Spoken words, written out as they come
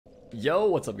Yo,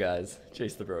 what's up guys?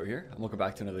 Chase the Bro here, and welcome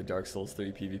back to another Dark Souls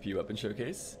 3 PvP weapon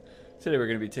showcase. Today we're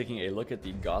going to be taking a look at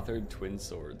the Gotthard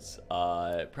Twinswords.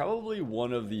 Probably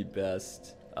one of the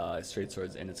best straight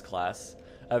swords in its class.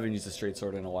 I haven't used a straight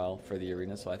sword in a while for the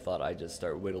arena, so I thought I'd just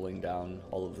start whittling down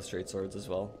all of the straight swords as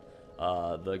well.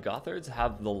 The Gotthards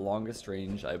have the longest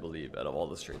range, I believe, out of all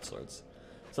the straight swords.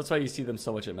 So that's why you see them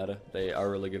so much at meta. They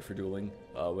are really good for dueling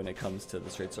when it comes to the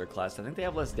straight sword class. I think they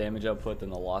have less damage output than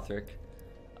the Lothric.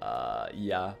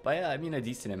 Yeah, by I mean a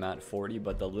decent amount, 40,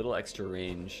 but the little extra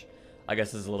range, I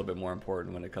guess, is a little bit more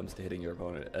important when it comes to hitting your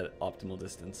opponent at optimal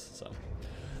distance. So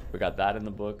we got that in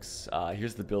the books.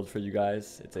 Here's the build for you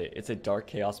guys. It's a Dark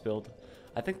Chaos build.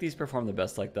 I think these perform the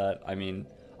best like that. I mean,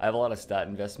 I have a lot of stat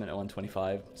investment at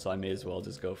 125, so I may as well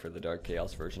just go for the Dark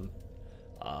Chaos version.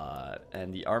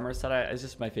 And the armor set is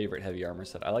just my favorite heavy armor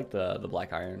set. I like the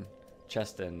black iron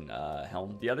chest and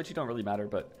helm. The other two don't really matter,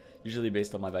 but usually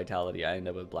based on my vitality, I end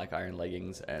up with black iron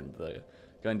leggings and the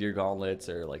Gundyr gauntlets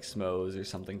or like Smoes or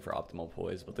something for optimal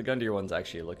poise. But the Gundyr ones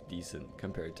actually look decent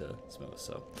compared to Smoes,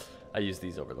 so I use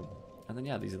these over them. And then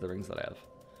yeah, these are the rings that I have.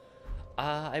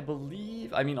 I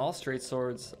believe, I mean, all straight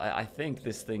swords, I think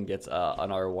this thing gets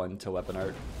an R1 to weapon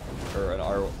art, or an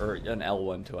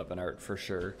L1 to weapon art for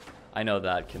sure. I know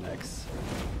that connects.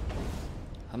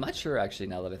 I'm not sure actually,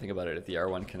 now that I think about it, if the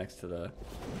R1 connects to the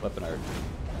weapon art.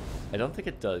 I don't think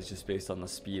it does, just based on the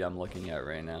speed I'm looking at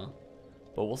right now.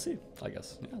 But we'll see, I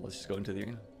guess. Yeah, let's just go into the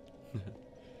arena.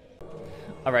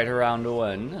 Alright, round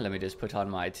one. Let me just put on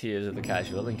my Tears of the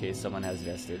Casual in case someone has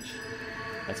Vestige.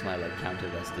 That's my, like, counter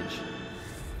Vestige.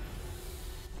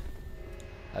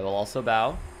 I will also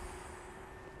bow.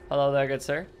 Hello there, good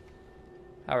sir.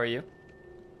 How are you?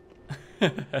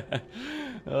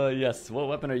 Yes, what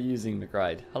weapon are you using,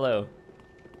 McBride? Hello.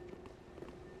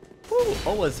 Ooh,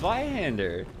 oh, a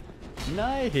Zweihander.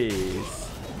 Nice.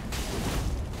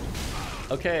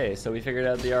 Okay, so we figured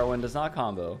out the R1 does not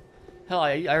combo. Hell,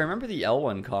 I remember the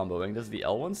L1 comboing. Does the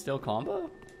L1 still combo?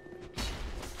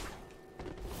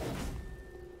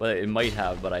 Well, it might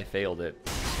have, but I failed it.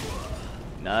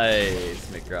 Nice,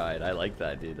 McBride. I like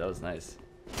that, dude. That was nice.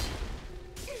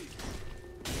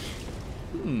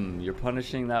 You're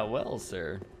punishing that well,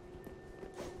 sir.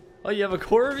 Oh, you have a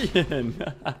Corvian.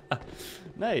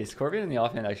 Nice. Corvian in the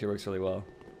offhand actually works really well.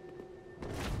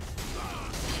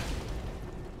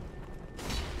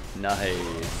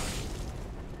 Nice.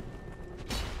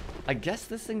 I guess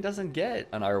this thing doesn't get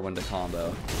an R1 to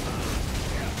combo.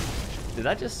 Did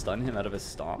that just stun him out of his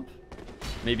stomp?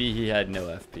 Maybe he had no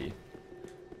FP.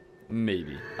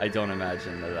 Maybe. I don't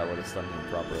imagine that would have stunned him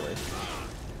properly.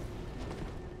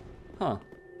 Huh.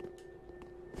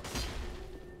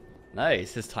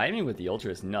 Nice. His timing with the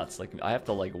ultra is nuts. Like, I have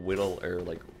to like whittle, or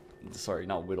like, sorry,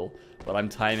 not whittle, but I'm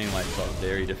timing myself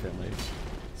very differently.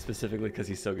 Specifically because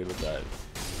he's so good with that.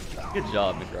 Good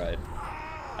job, McBride.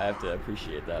 I have to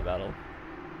appreciate that battle.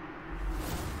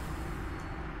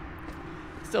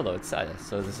 Still though, it's sad.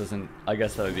 So this isn't, I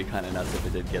guess that would be kind of nuts if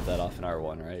it did get that off an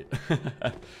R1, right?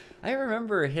 I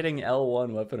remember hitting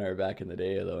L1 weapon art back in the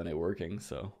day though, and it working,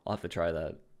 so I'll have to try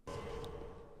that.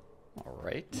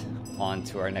 Alright, on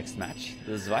to our next match.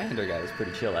 The Zweihander guy was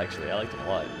pretty chill actually, I liked him a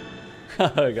lot.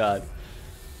 Oh god.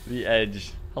 The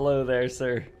Edge. Hello there,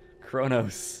 sir.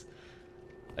 Kronos.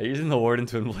 Are you using the Warden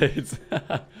Twin Blades?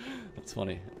 That's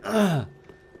funny.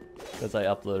 Because I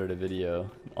uploaded a video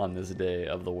on this day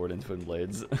of the Warden Twin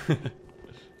Blades.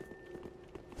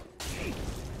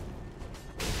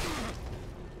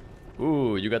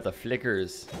 Ooh, you got the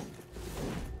flickers.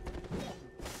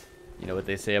 You know what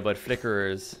they say about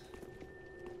flickerers?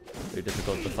 They're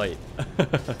difficult to fight.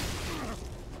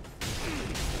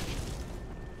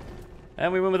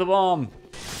 And we win with a bomb.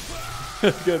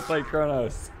 Good fight,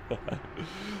 Kronos.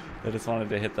 I just wanted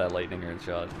to hit that lightning urn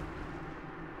shot.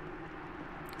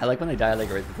 I like when they die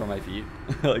like right before my feet.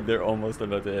 Like they're almost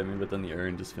about to hit me, but then the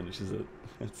urn just finishes it.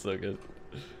 It's so good.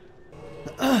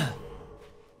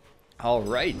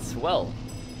 Alright, well,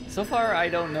 so far I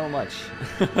don't know much.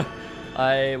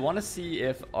 I want to see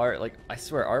if I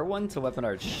swear R1 to weapon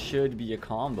art should be a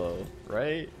combo,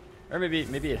 right? Or maybe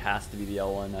it has to be the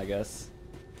L1, I guess.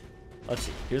 Let's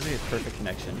see. Here's a perfect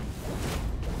connection.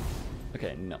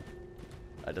 Okay, no.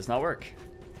 That does not work.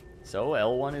 So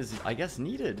L1 is, I guess,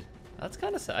 needed. That's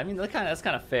kind of sad. I mean, that's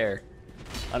kind of fair.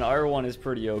 An R1 is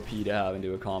pretty OP to have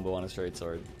into a combo on a straight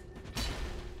sword.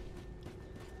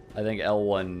 I think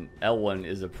L1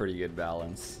 is a pretty good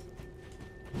balance.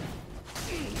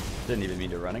 Didn't even mean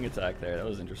to running attack there. That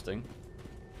was interesting.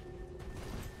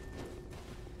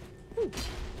 Woo.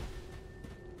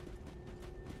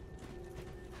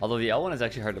 Although the L1 is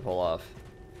actually hard to pull off.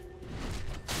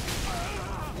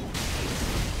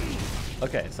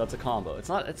 Okay, so it's a combo. It's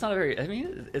not a very, I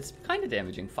mean, it's kind of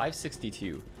damaging.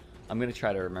 562. I'm going to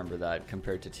try to remember that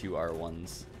compared to 2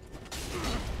 R1s.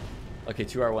 Okay,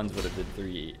 2 R1s would have did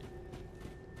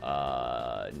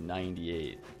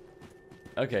 398.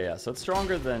 Okay, yeah, so it's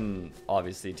stronger than,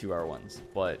 obviously, 2 R1s,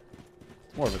 but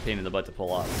it's more of a pain in the butt to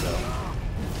pull off, so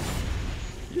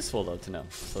useful, though, to know.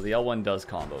 So the L1 does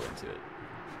combo into it.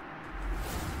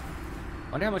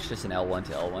 Wonder how much just an L1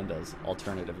 to L1 does,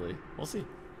 alternatively. We'll see.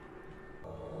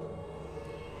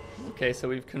 Okay, so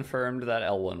we've confirmed that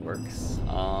L1 works.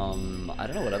 I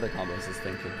don't know what other combos this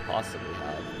thing could possibly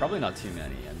have. Probably not too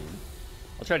many, I mean.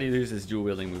 I'll try to use this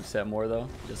dual-wielding moveset more, though,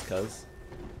 just cuz.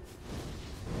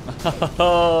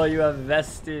 Oh, you have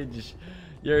Vestige.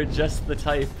 You're just the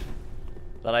type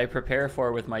that I prepare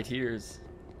for with my tears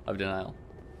of denial.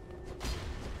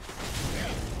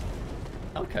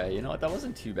 Okay, you know what? That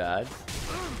wasn't too bad.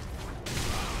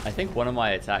 I think one of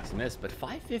my attacks missed, but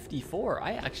 554,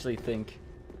 I actually think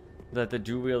that the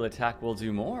dual-wield attack will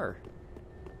do more.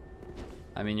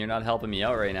 I mean, you're not helping me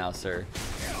out right now, sir.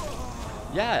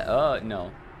 Yeah, no.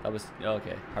 That was,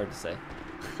 okay, hard to say.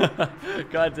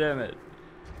 God damn it.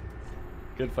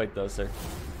 Good fight, though, sir.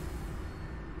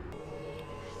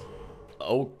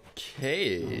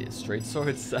 Okay, straight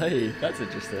sword scythe. That's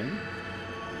interesting.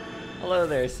 Hello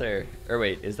there, sir. Or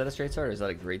wait, is that a straight sword or is that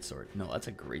a great sword? No, that's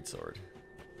a great sword.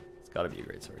 It's gotta be a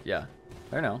great sword. Yeah.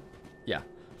 Or no. Yeah.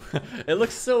 It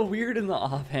looks so weird in the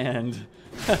offhand.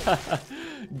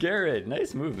 Garrett,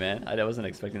 nice move, man. I wasn't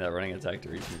expecting that running attack to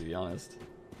reach me, to be honest.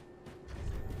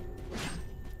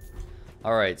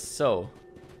 Alright, so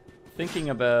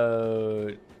thinking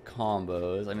about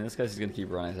combos. I mean, this guy's just gonna keep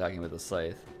running attacking with a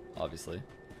scythe, obviously.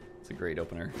 It's a great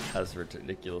opener. Has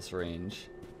ridiculous range.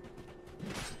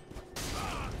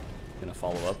 Gonna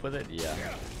follow up with it? Yeah.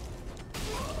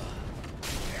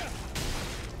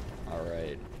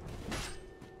 Alright.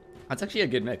 That's actually a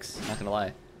good mix, not gonna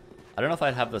lie. I don't know if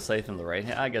I'd have the scythe in the right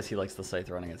hand. I guess he likes the scythe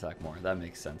running attack more. That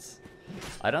makes sense.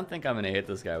 I don't think I'm gonna hit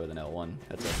this guy with an L1.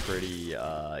 That's a pretty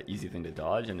easy thing to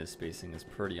dodge, and his spacing is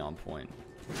pretty on point.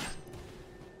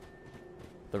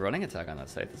 The running attack on that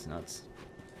scythe is nuts.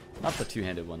 Not the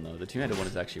two-handed one, though. The two-handed one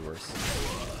is actually worse,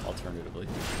 alternatively.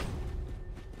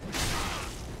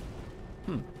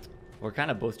 We're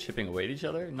kind of both chipping away at each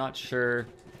other. Not sure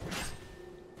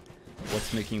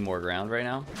what's making more ground right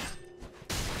now.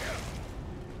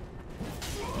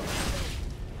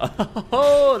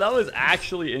 Oh, that was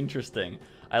actually interesting.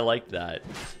 I liked that.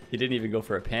 He didn't even go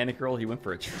for a panic roll. He went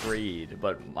for a trade.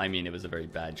 But, I mean, it was a very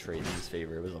bad trade in his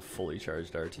favor. It was a fully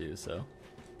charged R2, so.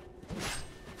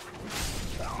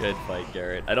 Good fight,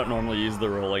 Garrett. I don't normally use the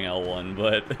rolling L1,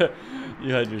 but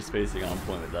you had your spacing on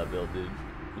point with that build, dude.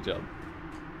 Good job.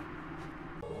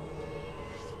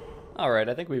 Alright,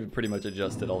 I think we've pretty much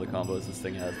adjusted all the combos this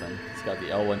thing has then. It's got the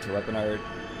L1 to weapon art.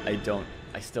 I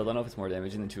still don't know if it's more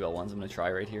damaging than 2 L1s. I'm gonna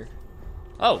try right here.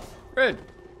 Oh, rude.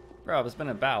 Bro, it's been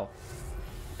a bow.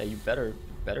 Yeah, you better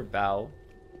bow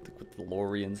with the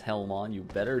Lorian's helm on. You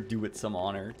better do it some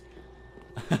honor.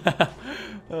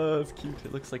 Oh, that's cute.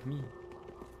 It looks like me.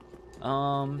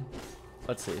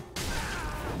 Let's see.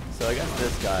 So I guess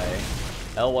this guy,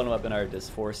 L1 weapon art is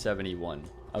 471.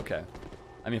 Okay.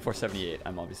 I mean 478.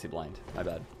 I'm obviously blind. My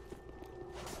bad.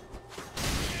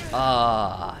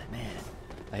 Ah, man.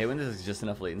 I hate when this is just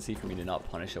enough latency for me to not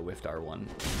punish a whiffed R1.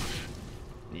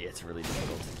 Yeah, it's really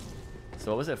difficult.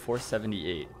 So what was it?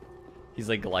 478. He's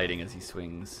like gliding as he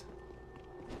swings.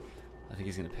 I think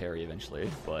he's gonna parry eventually,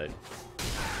 but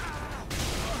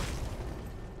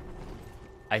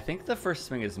I think the first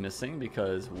swing is missing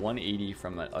because 180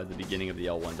 from the beginning of the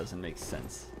L1 doesn't make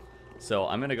sense. So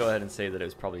I'm gonna go ahead and say that it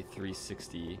was probably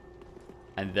 360,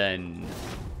 and then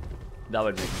that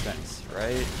would make sense,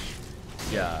 right?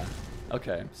 Yeah.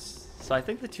 Okay. So I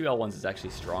think the 2 L1s is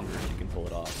actually stronger if you can pull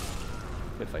it off.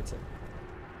 Good fight, sir.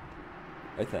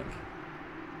 I think.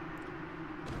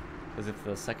 Because if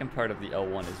the second part of the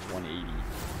L1 is 180,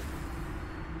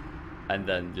 and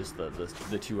then just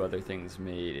the 2 other things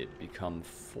made it become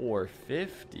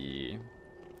 450,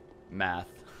 math,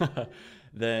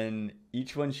 then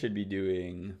each one should be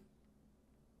doing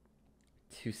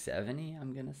 270,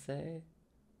 I'm gonna say.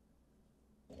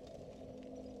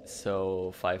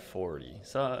 So 540.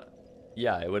 So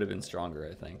yeah, it would have been stronger,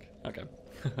 I think. Okay.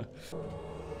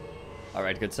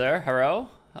 Alright, good sir. Hello?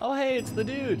 Oh hey, it's the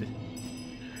dude.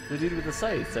 The dude with the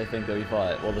scythes, I think, that we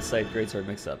fought. Well, the scythe greatsword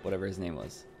mix-up, whatever his name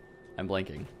was. I'm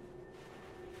blanking.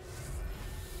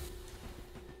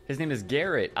 His name is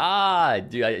Garrett. Ah,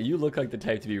 dude, you look like the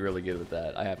type to be really good with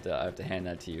that. I have to hand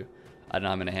that to you. I don't know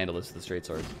how I'm gonna handle this with the straight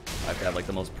sword. I have to have like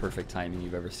the most perfect timing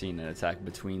you've ever seen an attack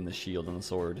between the shield and the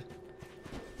sword.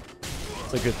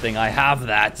 It's a good thing I have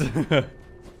that.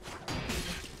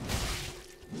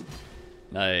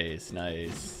 Nice,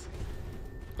 nice.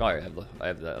 Oh, I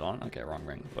have that on? Okay, wrong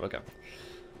ring, but okay.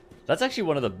 That's actually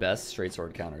one of the best straight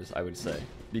sword counters, I would say.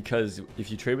 Because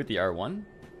if you trade with the R1,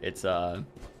 it's pretty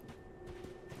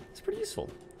useful.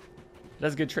 It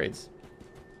has good trades.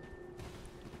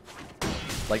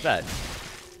 Like that.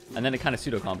 And then it kind of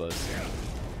pseudo combos.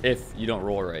 If you don't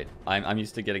roll right. I'm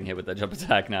used to getting hit with that jump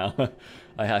attack now.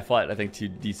 I fought, I think, 2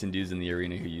 decent dudes in the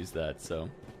arena who used that, so.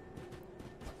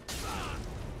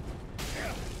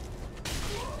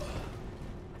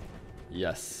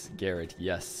 Yes, Garrett,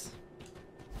 yes.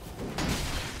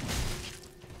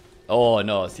 Oh,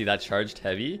 no, see that charged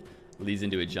heavy leads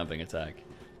into a jumping attack.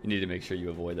 You need to make sure you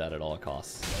avoid that at all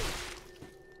costs.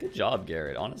 Good job,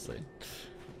 Garrett, honestly.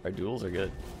 Our duels are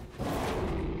good.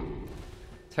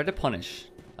 It's hard to punish.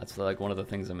 That's like one of the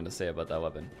things I'm going to say about that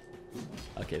weapon.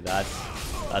 Okay, that's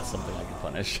something I can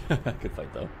punish. Good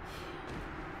fight, though.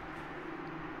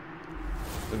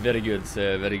 Very good,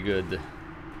 sir, very good.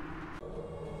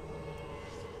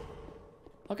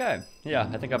 Okay, yeah,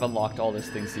 I think I've unlocked all this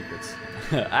thing's secrets.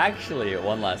 Actually,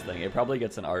 one last thing. It probably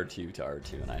gets an R2 to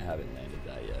R2, and I haven't landed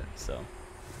that yet, so.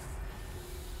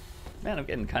 Man, I'm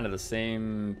getting kind of the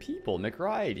same people.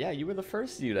 McRide, yeah, you were the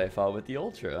first dude I fought with the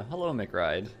Ultra. Hello,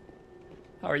 McRide.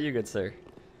 How are you, good sir?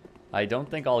 I don't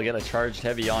think I'll get a charged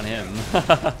heavy on him.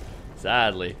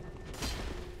 Sadly.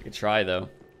 I could try, though.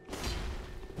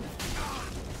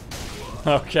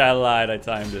 Okay, I lied. I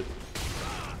timed it.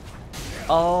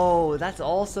 Oh, that's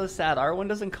also sad. R1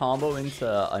 doesn't combo into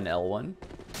an L1.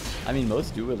 I mean,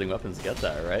 most dual-wielding weapons get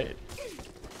that, right?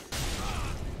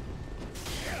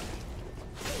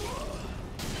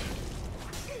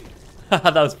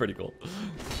 That was pretty cool.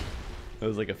 It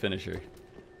was like a finisher.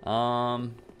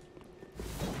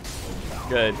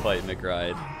 Good fight,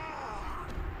 McRide.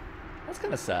 That's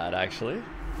kind of sad, actually.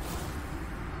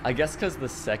 I guess because the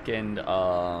second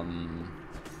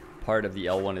part of the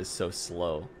L1 is so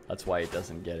slow. That's why it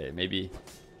doesn't get it. Maybe.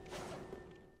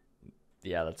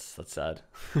 Yeah, that's sad.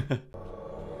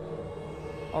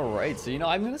 Alright, so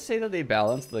I'm gonna say that they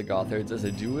balance the Gotthards as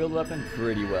a dual-wield weapon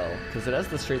pretty well. Because it has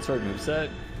the straight sword moveset.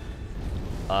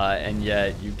 And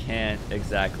yet you can't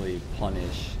exactly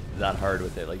punish that hard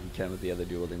with it like you can with the other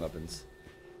dual-wielding weapons.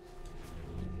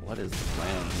 What is the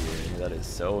plan here? That is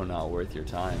so not worth your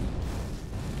time.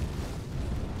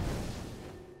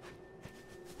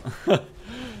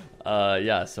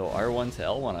 Yeah, so R1 to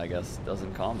L1 I guess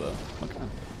doesn't combo. Okay,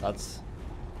 that's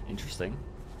interesting.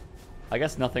 I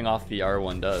guess nothing off the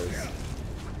R1 does.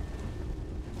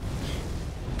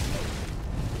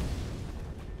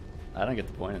 I don't get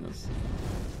the point in this.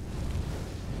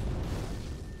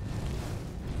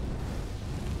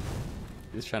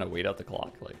 Just trying to wait out the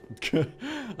clock, like.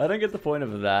 I don't get the point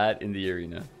of that in the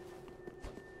arena.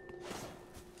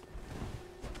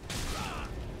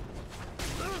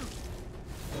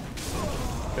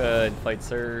 Good fight,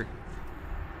 sir.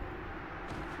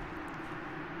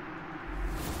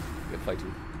 Good fight,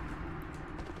 too.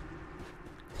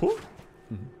 Whew.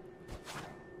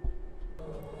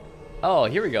 Oh,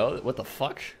 here we go. What the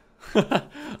fuck?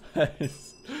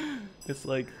 It's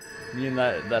like me and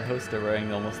that host are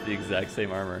wearing almost the exact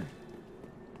same armor.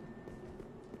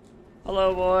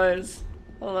 Hello, boys.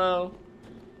 Hello.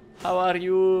 How are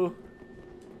you?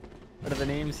 What are the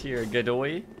names here?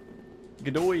 Godoy?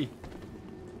 Godoy.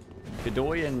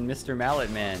 Godoy and Mr. Mallet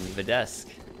Man, Videsk.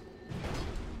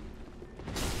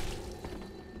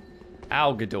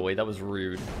 Ow, Godoy, that was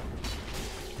rude.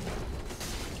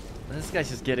 This guy's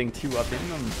just getting too up in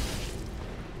them.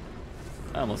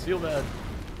 I almost feel bad.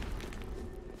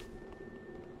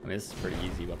 I mean, this is a pretty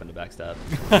easy weapon to backstab.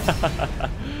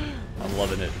 I'm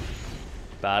loving it.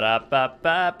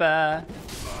 Ba-da-ba-ba-ba.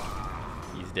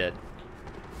 He's dead.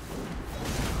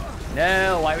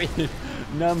 No, why we...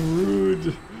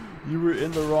 Namrud. You were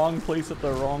in the wrong place at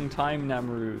the wrong time,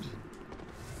 Namrud.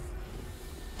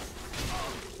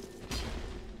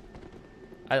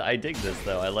 I dig this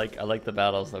though. I like the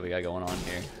battles that we got going on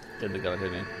here. Didn't think that would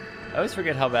hit me. I always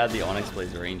forget how bad the Onyx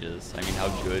Blade's range is. I mean, how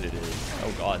good it is.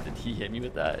 Oh god, did he hit me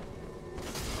with that?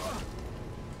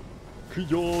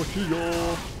 Kiyo,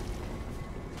 Kiyo.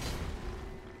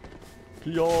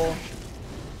 Kiyo.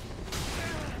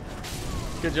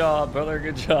 Good job, brother.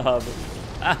 Good job.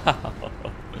 Ow.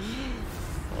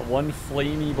 One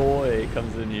flamey boy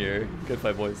comes in here. Good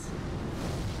fight, boys.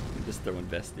 Just throwing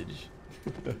vestige.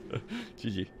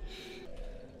 GG.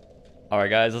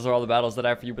 Alright guys, those are all the battles that I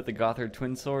have for you with the Gotthard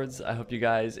Twinswords. I hope you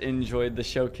guys enjoyed the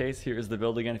showcase. Here's the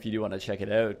build again if you do want to check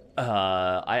it out.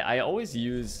 I always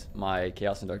use my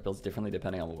Chaos and Dark builds differently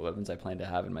depending on what weapons I plan to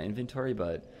have in my inventory,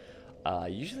 but I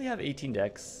usually have 18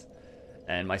 decks,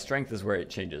 and my strength is where it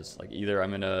changes. Like either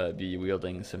I'm gonna be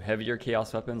wielding some heavier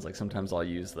chaos weapons, like sometimes I'll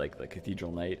use like the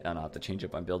Cathedral Knight and I'll have to change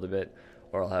up my build a bit,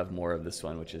 or I'll have more of this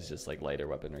one, which is just like lighter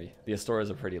weaponry. The Astora is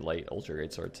a pretty light ultra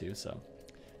great sword too, so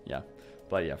yeah.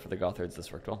 But yeah, for the Gothards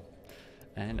this worked well.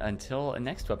 And until a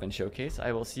next weapon showcase,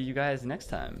 I will see you guys next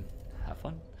time. Have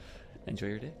fun. Enjoy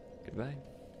your day. Goodbye.